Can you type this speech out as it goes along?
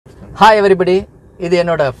Hi everybody, இது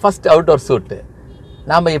என்னோட first outdoor shoot.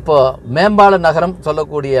 நாம் இப்போ மேம்பால நகரம்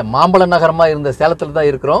சொல்லக்கூடிய மாம்பழ நகரமாக இருந்த சேலத்தில் தான்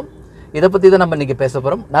இருக்கிறோம். இதை பற்றி தான் நம்ம இன்றைக்கி பேச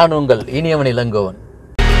போகிறோம். நான் உங்கள் இனியவன் இளங்கோவன்.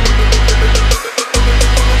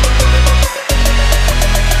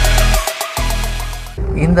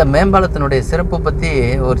 இந்த மேம்பாலத்தினுடைய சிறப்பு பற்றி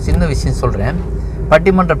ஒரு சின்ன விஷயம் சொல்கிறேன்.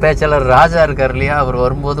 பட்டிமன்ற பேச்சாளர் ராஜா இருக்கார் இல்லையா, அவர்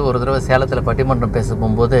வரும்போது ஒரு தடவை சேலத்தில் பட்டிமன்றம் பேச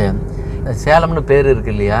போகும்போது சேலம்னு பேர்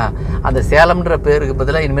இருக்குது இல்லையா, அந்த சேலம்ன்ற பேருக்கு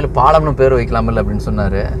பதிலாக இனிமேல் பாலம்னு பேர் வைக்கலாமில்ல அப்படின்னு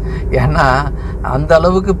சொன்னார். ஏன்னா அந்த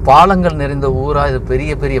அளவுக்கு பாலங்கள் நிறைந்த ஊராக, இது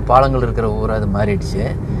பெரிய பெரிய பாலங்கள் இருக்கிற ஊராக இது மாறிடுச்சு.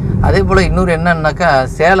 அதே போல் இன்னொரு என்னன்னாக்கா,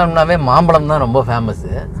 சேலம்னாவே மாம்பழம் தான் ரொம்ப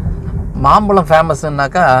ஃபேமஸ்ஸு. மாம்பழம்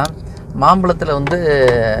ஃபேமஸ்ன்னாக்கா மாம்பழத்தில்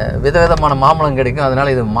விதவிதமான மாம்பழம் கிடைக்கும்.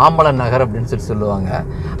 அதனால் இது மாம்பழ நகர் அப்படின்னு சொல்லுவாங்க.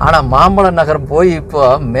 ஆனால் மாம்பழ நகரம் போய் இப்போ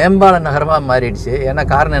மேம்பால நகரமாக மாறிடுச்சு. ஏன்னா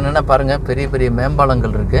காரணம் என்னென்னா பாருங்கள், பெரிய பெரிய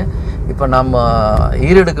மேம்பாலங்கள் இருக்குது. இப்போ நம்ம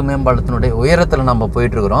ஈரடுக்கு மேம்பாலத்தினுடைய உயரத்தில் நம்ம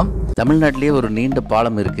போயிட்டுருக்குறோம். தமிழ்நாட்டிலேயே ஒரு நீண்ட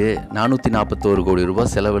பாலம் இருக்குது. 441 கோடி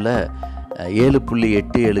ரூபாய் செலவில்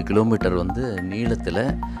 7.87 கிலோமீட்டர் நீளத்தில்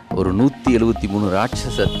ஒரு 173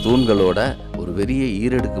 ராட்சச தூண்களோட ஒரு பெரிய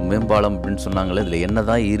ஈரடுக்கு மேம்பாலம் அப்படின்னு சொன்னாங்களே. இதில் என்ன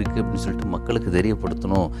தான் இருக்குது அப்படின்னு சொல்லிட்டு மக்களுக்கு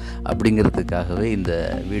தெரியப்படுத்தணும் அப்படிங்கிறதுக்காகவே இந்த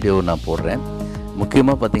வீடியோவை நான் போடுறேன்.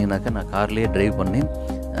 முக்கியமாக பார்த்தீங்கன்னாக்கா, நான் கார்லேயே ட்ரைவ் பண்ணி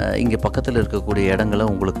இங்கே பக்கத்தில் இருக்கக்கூடிய இடங்களை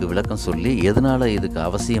உங்களுக்கு விளக்கம் சொல்லி, எதனால் இதுக்கு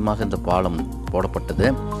அவசியமாக இந்த பாலம் போடப்பட்டது,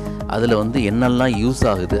 அதில் என்னெல்லாம் யூஸ்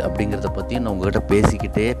ஆகுது அப்படிங்கிறத பற்றி நான் உங்கள்கிட்ட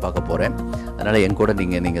பேசிக்கிட்டே பார்க்க போகிறேன். அதனால் என் கூட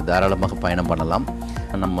நீங்கள் தாராளமாக பயணம் பண்ணலாம்.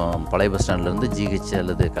 நம்ம பழைய பஸ் ஸ்டாண்ட்லேருந்து ஜிஹெச்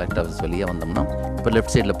அல்லது கலெக்டர் ஆஃபீஸ் வழியாக வந்தோம்னா, இப்போ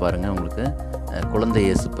லெஃப்ட் சைடில் பாருங்கள், உங்களுக்கு குழந்தை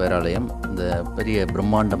இயேசு பேராலயம், இந்த பெரிய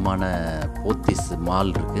பிரம்மாண்டமான போத்திஸ்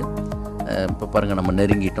மால் இருக்குது. இப்போ பாருங்கள், நம்ம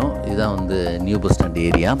நெருங்கிட்டோம். இதுதான் நியூ பஸ் ஸ்டாண்ட்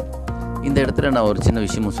ஏரியா. இந்த இடத்துல நான் ஒரு சின்ன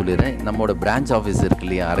விஷயமும் சொல்லிடுறேன். நம்மளோட பிரான்ச் ஆஃபீஸ் இருக்குது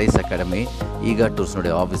இல்லையா, அரைஸ் அகாடமி ஈகா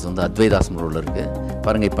டூர்ஸ்னுடைய ஆஃபீஸ் அத்வைதாசம் ரோடில் இருக்குது.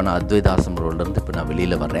 பாருங்கள், இப்போ நான் அத்வைதாசம் ரோட்லேருந்து இப்போ நான்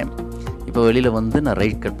வெளியில் வர்றேன். இப்போ வெளியில் நான்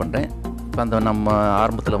ரைட் கட் பண்ணுறேன். இப்போ அந்த நம்ம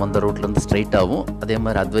ஆரம்பத்தில் வந்த ரோட்லேருந்து ஸ்ட்ரைட்டாகவும், அதே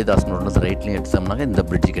மாதிரி அத்வைதாசம் ரோட்லேருந்து ரைட்லேயும் எடுத்தோம்னாக்கா இந்த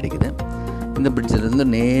பிரிட்ஜ் கிடைக்குது. இந்த பிரிட்ஜிலேருந்து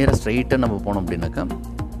நேராக ஸ்ட்ரைட்டாக நம்ம போனோம் அப்படின்னாக்கா,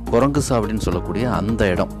 குரங்கு சாவடின்னு சொல்லக்கூடிய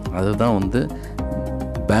அந்த இடம், அதுதான்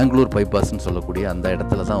பெங்களூர் பைபாஸ்ன்னு சொல்லக்கூடிய அந்த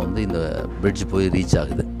இடத்துல தான் இந்த பிரிட்ஜ் போய் ரீச்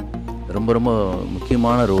ஆகுது. ரொம்ப ரொம்ப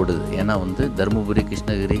முக்கியமான ரோடு. ஏன்னா தருமபுரி,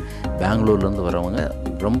 கிருஷ்ணகிரி, பெங்களூர்லேருந்து வரவங்க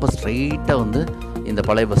ரொம்ப ஸ்ட்ரைட்டாக இந்த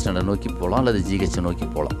பழைய பஸ் ஸ்டாண்டை நோக்கி போகலாம் அல்லது ஜிஹெச்சை நோக்கி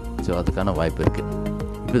போகலாம். ஸோ அதுக்கான வாய்ப்பு இருக்குது.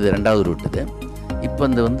 இப்போ இது 2வது ரூட். இது இப்போ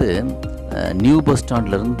நியூ பஸ்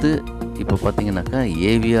ஸ்டாண்ட்லேருந்து இப்போ பார்த்திங்கனாக்கா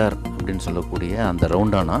ஏவிஆர் அப்படின்னு சொல்லக்கூடிய அந்த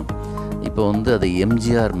ரவுண்டானா இப்போ அது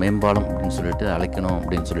எம்ஜிஆர் மேம்பாலம் அப்படின்னு சொல்லிட்டு அழைக்கணும்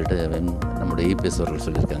அப்படின்னு சொல்லிட்டு நம்முடைய இபிஎஸ் அவர்கள்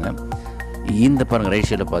சொல்லியிருக்காங்க. இந்த பாருங்கள், ரைட்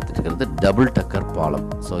சைடில் பார்த்துட்டு இருக்கிறது டபுள் டக்கர் பாலம்.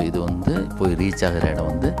 ஸோ இது போய் ரீச் ஆகிற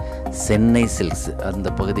இடம் சென்னை சில்க்ஸ் அந்த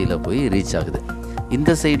பகுதியில் போய் ரீச் ஆகுது.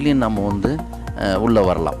 இந்த சைட்லேயும் நம்ம உள்ளே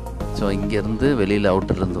வரலாம். ஸோ இங்கேருந்து வெளியில்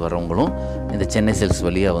அவுட்டர்லேருந்து வரவங்களும் இந்த சென்னை சில்க்ஸ்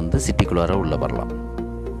வழியாக சிட்டிக்குள்ளார உள்ளே வரலாம்.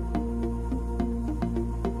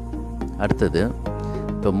 அடுத்தது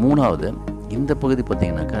இப்போ 3வது இந்த பகுதி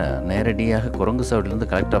பார்த்திங்கனாக்கா, நேரடியாக குரங்கு சாவடியிலேருந்து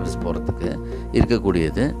கலெக்டர் ஆஃபீஸ் போகிறதுக்கு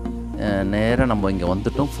இருக்கக்கூடியது. நேராக நம்ம இங்கே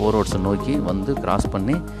வந்துட்டோம். 4 ரோட்ஸை நோக்கி கிராஸ்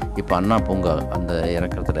பண்ணி இப்போ அண்ணா பூங்கா அந்த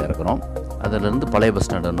இறக்கத்தில் இறக்குறோம். அதிலேருந்து பழைய பஸ்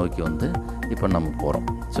ஸ்டாண்டை நோக்கி இப்போ நம்ம போகிறோம்.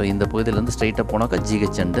 ஸோ இந்த பகுதியிலேருந்து ஸ்ட்ரைட்டாக போனாக்கா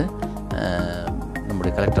ஜிஹெச் அண்டு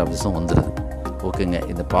நம்முடைய கலெக்டர் ஆஃபீஸும் வந்துடுது. ஓகேங்க.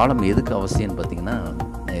 இந்த பாலம் எதுக்கு அவசியம்னு பார்த்திங்கன்னா,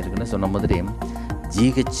 நான் ஏற்கனவே சொன்ன மாதிரி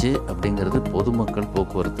ஜிஹெச் அப்படிங்கிறது பொதுமக்கள்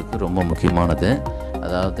போக்குவரத்துக்கு ரொம்ப முக்கியமானது.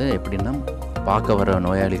 அதாவது எப்படின்னா, பார்க்க வர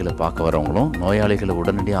நோயாளிகளை பார்க்க வரவங்களும், நோயாளிகளை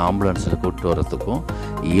உடனடியாக ஆம்புலன்ஸில் கூப்பிட்டு வர்றதுக்கும்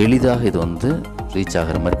எளிதாக இது ரீச்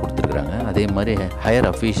ஆகிற மாதிரி கொடுத்துருக்குறாங்க. அதே மாதிரி ஹையர்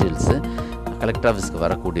அஃபீஷியல்ஸு கலெக்டர் ஆஃபீஸ்க்கு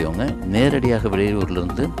வரக்கூடியவங்க நேரடியாக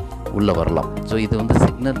வெளியூர்லேருந்து உள்ளே வரலாம். ஸோ இது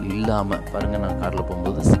சிக்னல் இல்லாமல், பாருங்கள், நான் காரில்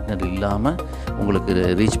போகும்போது சிக்னல் இல்லாமல் உங்களுக்கு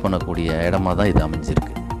ரீச் பண்ணக்கூடிய இடமா தான் இது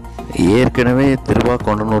அமைஞ்சிருக்கு. ஏற்கனவே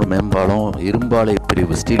திருவாக்கொண்டனூர் மேம்பாலம், இரும்பாலை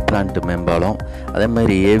பிரிவு ஸ்டீல் பிளான்ட் மேம்பாலம், அதே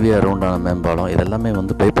மாதிரி ஏவிஆர் ரவுண்டான மேம்பாலம், இதெல்லாமே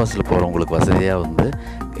பைபாஸில் போகிறவங்களுக்கு வசதியாக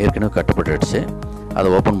ஏற்கனவே கட்டப்பட்டுடுச்சு. அதை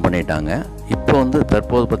ஓப்பன் பண்ணிட்டாங்க. இப்போ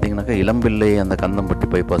தற்போது பார்த்திங்கனாக்கா, இளம்பிள்ளை அந்த கந்தம்பட்டி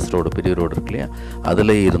பைபாஸ் ரோடு, பெரிய ரோடு இருக்கு இல்லையா,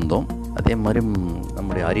 அதில் இருந்தோம். அதே மாதிரி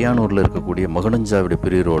நம்முடைய அரியானூரில் இருக்கக்கூடிய மகுடஞ்சாவடி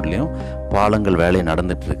பெரிய ரோட்லேயும் பாலங்கள் வேலை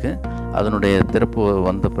நடந்துகிட்ருக்கு. அதனுடைய திறப்பு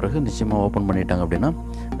வந்த பிறகு நிச்சயமாக ஓப்பன் பண்ணிட்டாங்க அப்படின்னா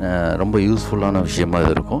ரொம்ப யூஸ்ஃபுல்லான விஷயமாக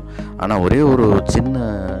இது இருக்கும். ஆனால் ஒரே ஒரு சின்ன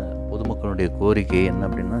பொதுமக்களுடைய கோரிக்கை என்ன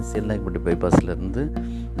அப்படின்னா, சீலநாயக்கன்பட்டி பைபாஸ்லேருந்து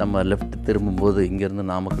நம்ம லெஃப்ட் திரும்பும்போது இங்கேருந்து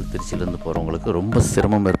நாமக்கல், திருச்சியிலேருந்து போகிறவங்களுக்கு ரொம்ப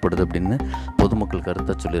சிரமம் ஏற்படுது அப்படின்னு பொதுமக்கள்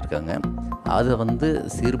கருத்தாக சொல்லியிருக்காங்க. அதை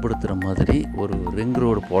சீர்படுத்துகிற மாதிரி ஒரு ரிங்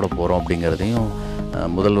ரோடு போட போகிறோம் அப்படிங்கிறதையும்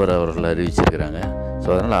முதல்வர் அவர்கள் அறிவிச்சிருக்கிறாங்க. ஸோ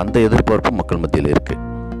அதனால் அந்த எதிர்பார்ப்பு மக்கள் மத்தியில் இருக்குது.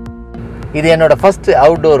 இது என்னோடய ஃபஸ்ட்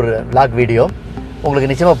அவுட்டோர் vlog வீடியோ. உங்களுக்கு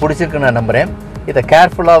நிச்சயமாக பிடிச்சிருக்குன்னு நான் நம்புகிறேன். இதை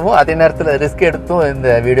கேர்ஃபுல்லாகவும் அதே நேரத்தில் ரிஸ்க் எடுத்தும் இந்த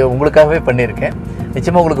வீடியோ உங்களுக்காகவே பண்ணியிருக்கேன்.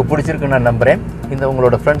 நிச்சயமாக உங்களுக்கு பிடிச்சிருக்குன்னு நான் நம்புகிறேன். இந்த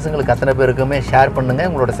உங்களோட ஃப்ரெண்ட்ஸுங்களுக்கு அத்தனை பேருக்குமே ஷேர் பண்ணுங்கள்.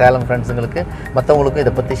 உங்களோட சேலம் ஃப்ரெண்ட்ஸுங்களுக்கு மற்றவங்களுக்கும்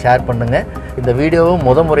இதை பற்றி ஷேர் பண்ணுங்கள். இந்த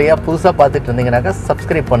வீடியோவும் முறையாக புதுசாக பார்த்துட்டு இருந்தீங்கன்னாக்கா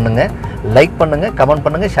சப்ஸ்கிரைப் பண்ணுங்கள், லைக் பண்ணுங்கள், கமெண்ட்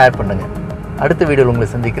பண்ணுங்கள், ஷேர் பண்ணுங்கள். அடுத்த வீடியோவில் உங்களை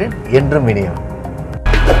சந்திக்கிறேன். என்றும் இனியவன்.